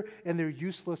impure, and they're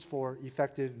useless for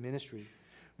effective ministry.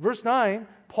 Verse 9,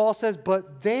 Paul says,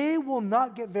 but they will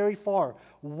not get very far.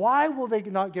 Why will they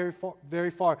not get very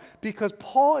far? Because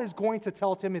Paul is going to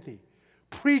tell Timothy,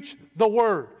 preach the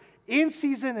word. In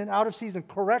season and out of season,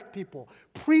 correct people.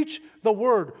 Preach the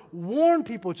word. Warn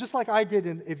people, just like I did.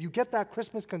 And if you get that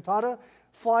Christmas cantata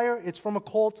flyer, it's from a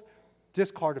cult,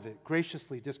 discard of it.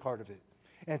 Graciously discard of it.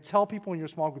 And tell people in your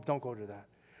small group, don't go to that.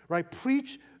 Right?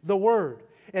 Preach the word.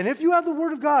 And if you have the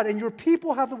Word of God and your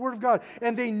people have the Word of God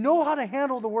and they know how to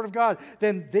handle the Word of God,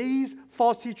 then these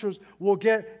false teachers will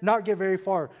not get very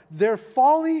far. Their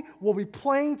folly will be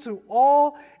plain to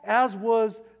all, as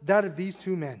was that of these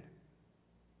two men.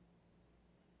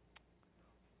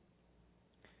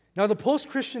 Now, the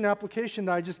post-Christian application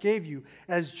that I just gave you,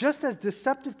 just as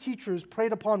deceptive teachers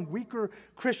preyed upon weaker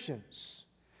Christians,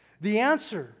 the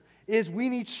answer is we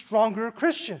need stronger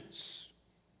Christians.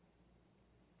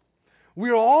 We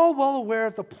are all well aware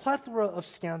of the plethora of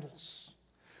scandals.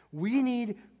 We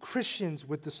need Christians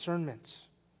with discernment,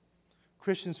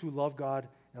 Christians who love God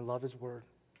and love His Word.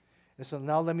 And so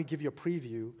now let me give you a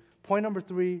preview. Point number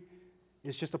 3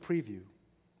 is just a preview.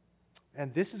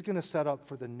 And this is going to set up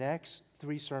for the next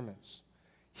 3 sermons.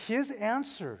 His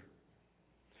answer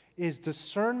is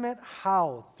discernment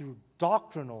how? Through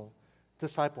doctrinal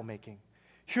disciple making.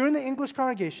 Here in the English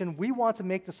congregation, we want to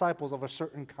make disciples of a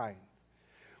certain kind.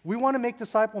 We want to make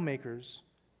disciple makers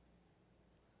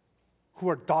who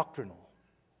are doctrinal.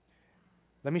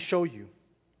 Let me show you.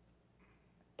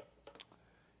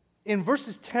 In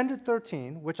verses 10 to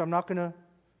 13, which I'm not going to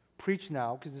preach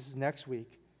now because this is next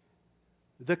week,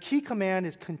 the key command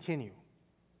is continue.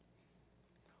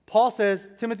 Paul says,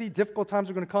 Timothy, difficult times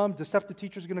are going to come, deceptive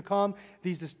teachers are going to come.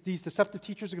 These deceptive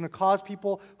teachers are going to cause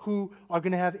people who are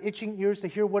going to have itching ears to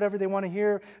hear whatever they want to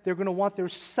hear. They're going to want their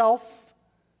self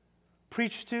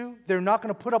preached to. They're not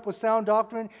going to put up with sound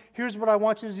doctrine. Here's what I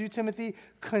want you to do, Timothy.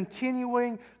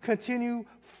 Continue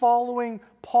following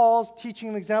Paul's teaching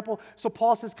and example. So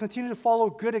Paul says, continue to follow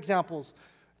good examples.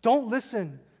 Don't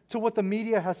listen to what the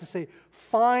media has to say.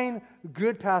 Find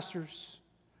good pastors.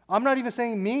 I'm not even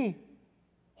saying me.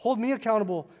 Hold me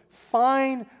accountable.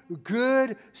 Find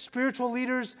good spiritual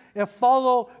leaders and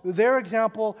follow their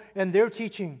example and their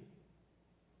teaching.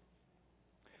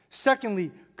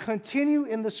 Secondly, continue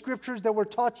in the scriptures that were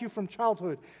taught to you from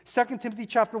childhood. 2 Timothy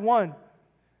chapter 1,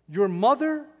 your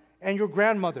mother and your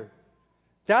grandmother.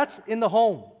 That's in the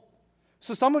home.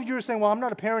 So some of you are saying, well, I'm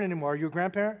not a parent anymore. Are you a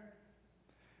grandparent?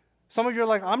 Some of you are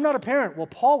like, I'm not a parent. Well,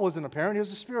 Paul wasn't a parent. He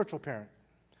was a spiritual parent.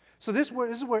 So this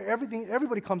is where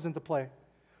everybody comes into play.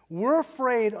 We're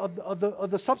afraid of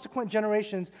the subsequent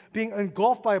generations being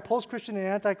engulfed by a post-Christian and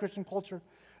anti-Christian culture.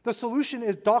 The solution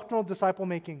is doctrinal disciple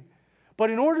making. But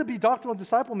in order to be doctrinal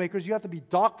disciple makers, you have to be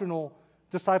doctrinal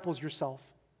disciples yourself,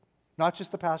 not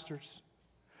just the pastors.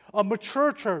 A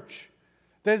mature church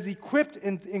that is equipped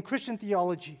in Christian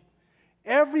theology.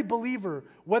 Every believer,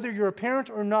 whether you're a parent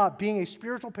or not, being a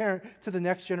spiritual parent to the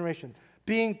next generation.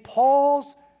 Being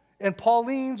Paul's and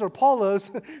Pauline's or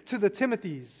Paula's to the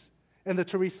Timothys and the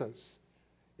Teresas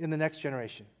in the next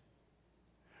generation.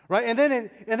 Right? And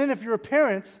then if you're a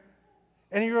parent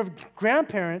and you're a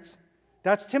grandparent,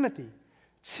 that's Timothy.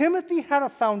 Timothy had a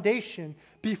foundation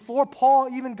before Paul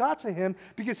even got to him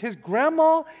because his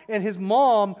grandma and his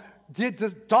mom did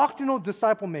this doctrinal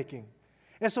disciple making.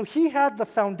 And so he had the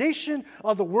foundation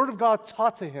of the Word of God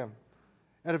taught to him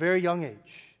at a very young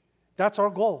age. That's our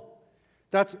goal.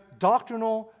 That's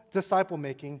doctrinal disciple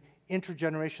making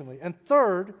intergenerationally. And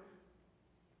third,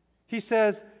 he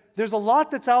says, there's a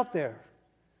lot that's out there.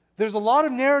 There's a lot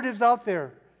of narratives out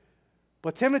there.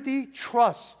 But Timothy,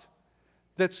 trust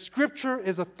that Scripture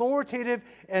is authoritative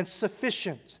and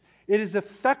sufficient. It is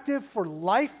effective for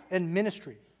life and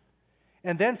ministry.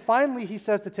 And then finally, he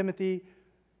says to Timothy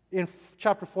in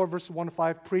chapter 4, verses 1 to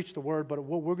 5, preach the word. But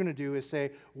what we're going to do is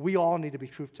say, we all need to be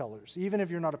truth tellers. Even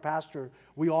if you're not a pastor,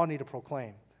 we all need to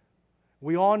proclaim.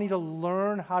 We all need to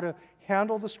learn how to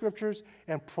handle the Scriptures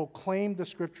and proclaim the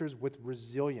Scriptures with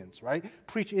resilience, right?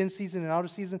 Preach in season and out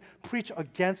of season. Preach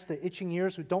against the itching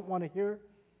ears who don't want to hear.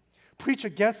 Preach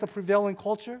against the prevailing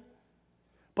culture.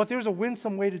 But there's a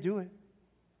winsome way to do it.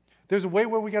 There's a way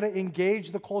where we got to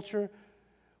engage the culture,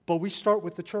 but we start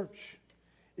with the church.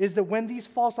 Is that when these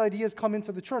false ideas come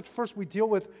into the church, first we deal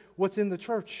with what's in the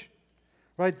church,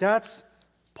 right? That's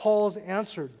Paul's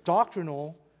answer,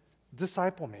 doctrinal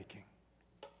disciple making.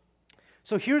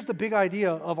 So here's the big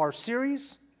idea of our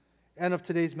series and of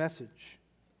today's message,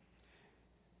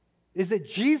 is that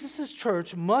Jesus'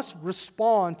 church must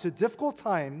respond to difficult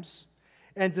times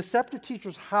and deceptive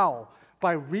teachers. How?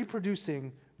 By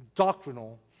reproducing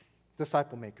doctrinal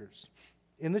disciple makers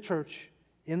in the church,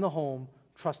 in the home,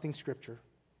 trusting Scripture.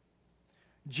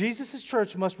 Jesus'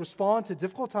 church must respond to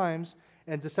difficult times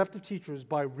and deceptive teachers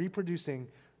by reproducing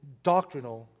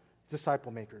doctrinal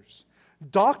disciple makers.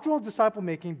 Doctrinal disciple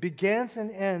making begins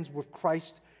and ends with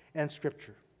Christ and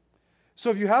Scripture. So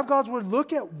if you have God's Word,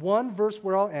 look at one verse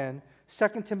where I'll end,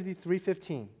 2 Timothy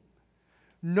 3:15.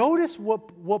 Notice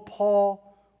what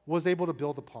Paul was able to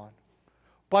build upon.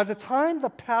 By the time the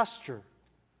pastor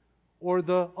or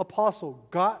the apostle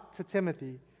got to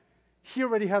Timothy, he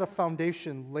already had a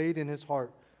foundation laid in his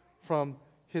heart from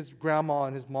his grandma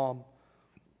and his mom.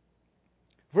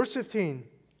 Verse 15,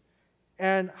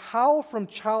 and how from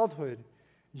childhood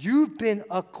you've been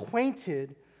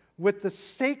acquainted with the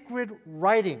sacred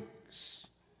writings,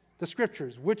 the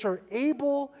Scriptures, which are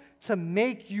able to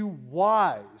make you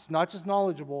wise, not just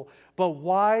knowledgeable, but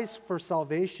wise for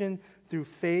salvation through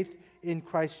faith in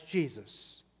Christ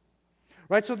Jesus.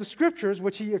 Right, so the Scriptures,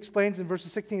 which he explains in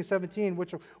verses 16 and 17,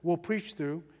 which we'll preach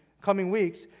through coming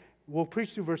weeks, we'll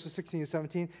preach through verses 16 and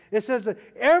 17. It says that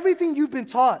everything you've been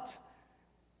taught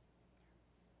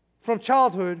from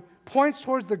childhood points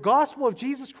towards the gospel of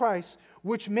Jesus Christ,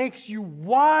 which makes you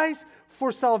wise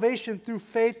for salvation through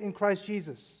faith in Christ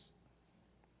Jesus.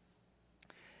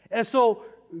 And so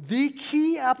the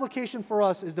key application for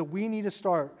us is that we need to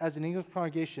start, as an English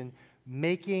congregation,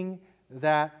 making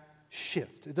that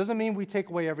shift. It doesn't mean we take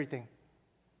away everything.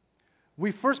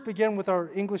 We first begin with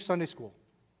our English Sunday school.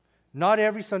 Not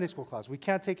every Sunday school class. We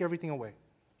can't take everything away.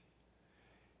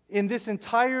 In this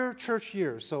entire church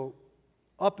year, so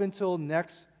up until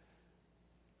next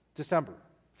December,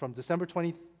 from December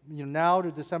 20, now to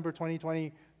December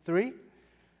 2023,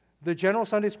 the general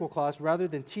Sunday school class, rather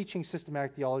than teaching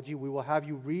systematic theology, we will have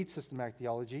you read systematic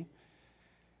theology.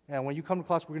 And when you come to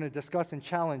class, we're going to discuss and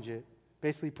challenge it,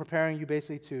 basically preparing you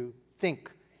to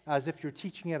think as if you're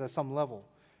teaching it at some level.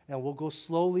 And we'll go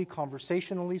slowly,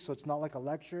 conversationally, so it's not like a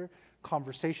lecture,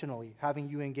 conversationally, having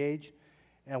you engage,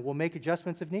 and we'll make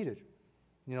adjustments if needed.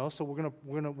 So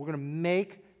we're gonna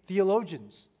make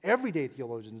theologians, everyday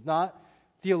theologians, not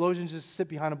theologians just sit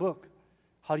behind a book.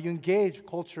 How do you engage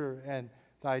culture and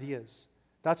the ideas?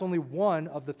 That's only one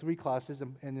of the 3 classes,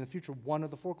 and in the future, one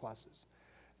of the 4 classes.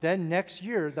 Then next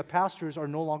year, the pastors are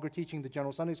no longer teaching the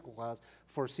general Sunday school class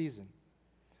for a season.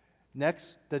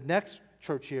 The next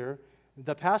church year,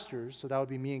 the pastors, so that would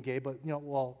be me and Gabe, but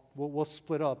we'll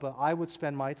split up. But I would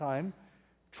spend my time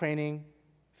training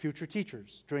future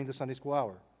teachers during the Sunday school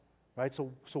hour, right?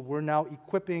 So we're now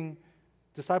equipping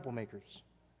disciple makers.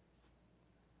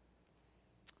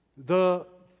 The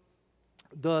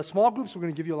small groups, we're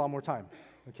going to give you a lot more time,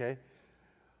 okay?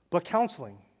 But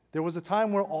counseling. There was a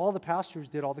time where all the pastors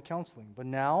did all the counseling. But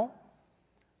now,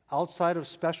 outside of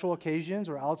special occasions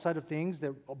or outside of things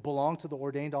that belong to the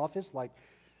ordained office, like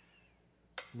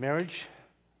Marriage,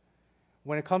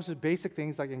 when it comes to basic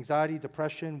things like anxiety,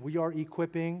 depression, we are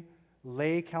equipping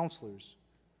lay counselors,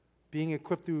 being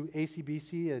equipped through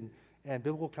ACBC and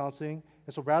biblical counseling.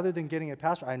 And so rather than getting a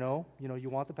pastor, I know, you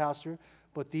want the pastor,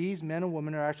 but these men and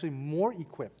women are actually more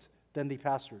equipped than the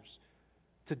pastors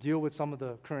to deal with some of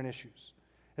the current issues.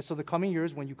 And so the coming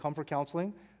years, when you come for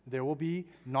counseling, there will be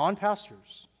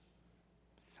non-pastors.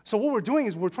 So what we're doing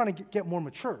is we're trying to get more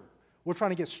mature. We're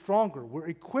trying to get stronger. We're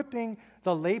equipping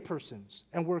the laypersons,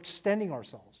 and we're extending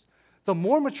ourselves. The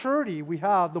more maturity we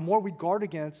have, the more we guard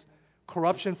against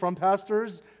corruption from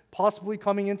pastors, possibly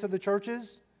coming into the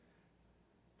churches,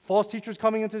 false teachers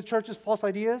coming into the churches, false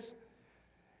ideas.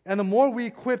 And the more we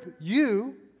equip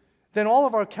you, then all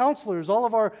of our counselors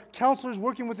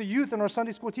working with the youth and our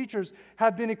Sunday school teachers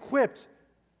have been equipped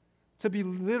to be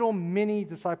little mini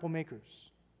disciple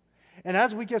makers. And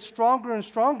as we get stronger and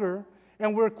stronger,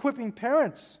 and we're equipping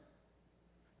parents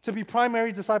to be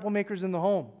primary disciple makers in the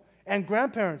home, and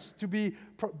grandparents to be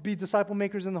disciple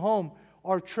makers in the home,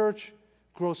 our church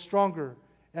grows stronger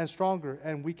and stronger,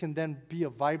 and we can then be a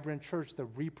vibrant church that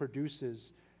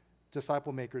reproduces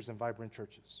disciple makers and vibrant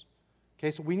churches.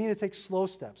 Okay, so we need to take slow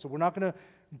steps. So we're not going to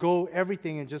go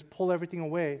everything and just pull everything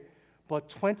away, but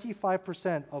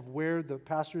 25% of where the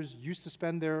pastors used to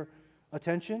spend their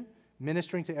attention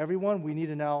ministering to everyone, we need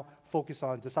to now focus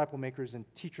on disciple makers and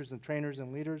teachers and trainers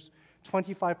and leaders.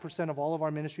 25% of all of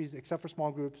our ministries, except for small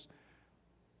groups,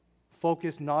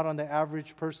 focus not on the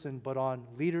average person, but on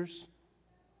leaders,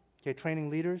 okay, training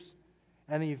leaders.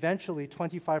 And then eventually,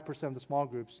 25% of the small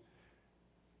groups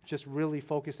just really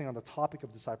focusing on the topic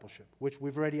of discipleship, which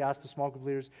we've already asked the small group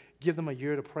leaders, give them a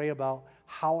year to pray about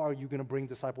how are you going to bring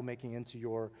disciple making into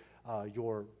your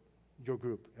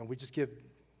group. And we just give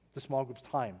the small groups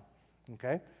time,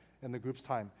 okay, and the groups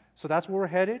time. So that's where we're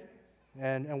headed,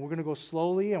 and we're going to go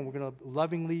slowly, and we're going to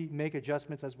lovingly make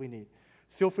adjustments as we need.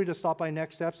 Feel free to stop by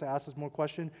Next Steps to ask us more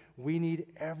questions. We need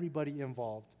everybody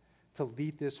involved to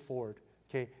lead this forward.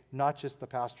 Okay, not just the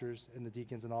pastors and the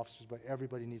deacons and officers, but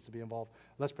everybody needs to be involved.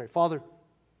 Let's pray. Father,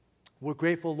 we're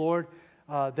grateful, Lord,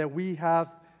 that we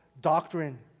have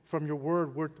doctrine from your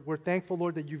word. We're thankful,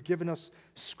 Lord, that you've given us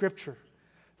scripture.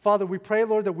 Father, we pray,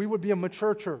 Lord, that we would be a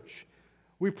mature church.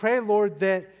 We pray, Lord,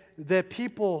 that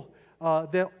people,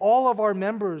 that all of our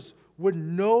members would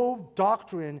know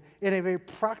doctrine in a very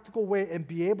practical way and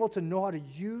be able to know how to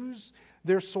use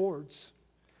their swords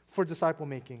for disciple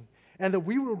making. And that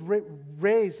we would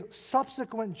raise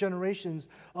subsequent generations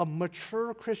of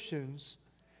mature Christians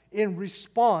in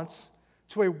response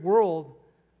to a world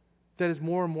that is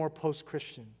more and more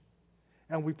post-Christian.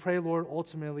 And we pray, Lord,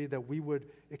 ultimately that we would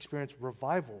experience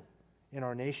revival in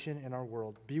our nation and our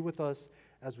world. Be with us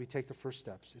as we take the first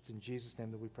steps. It's in Jesus' name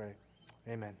that we pray.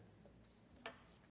 Amen.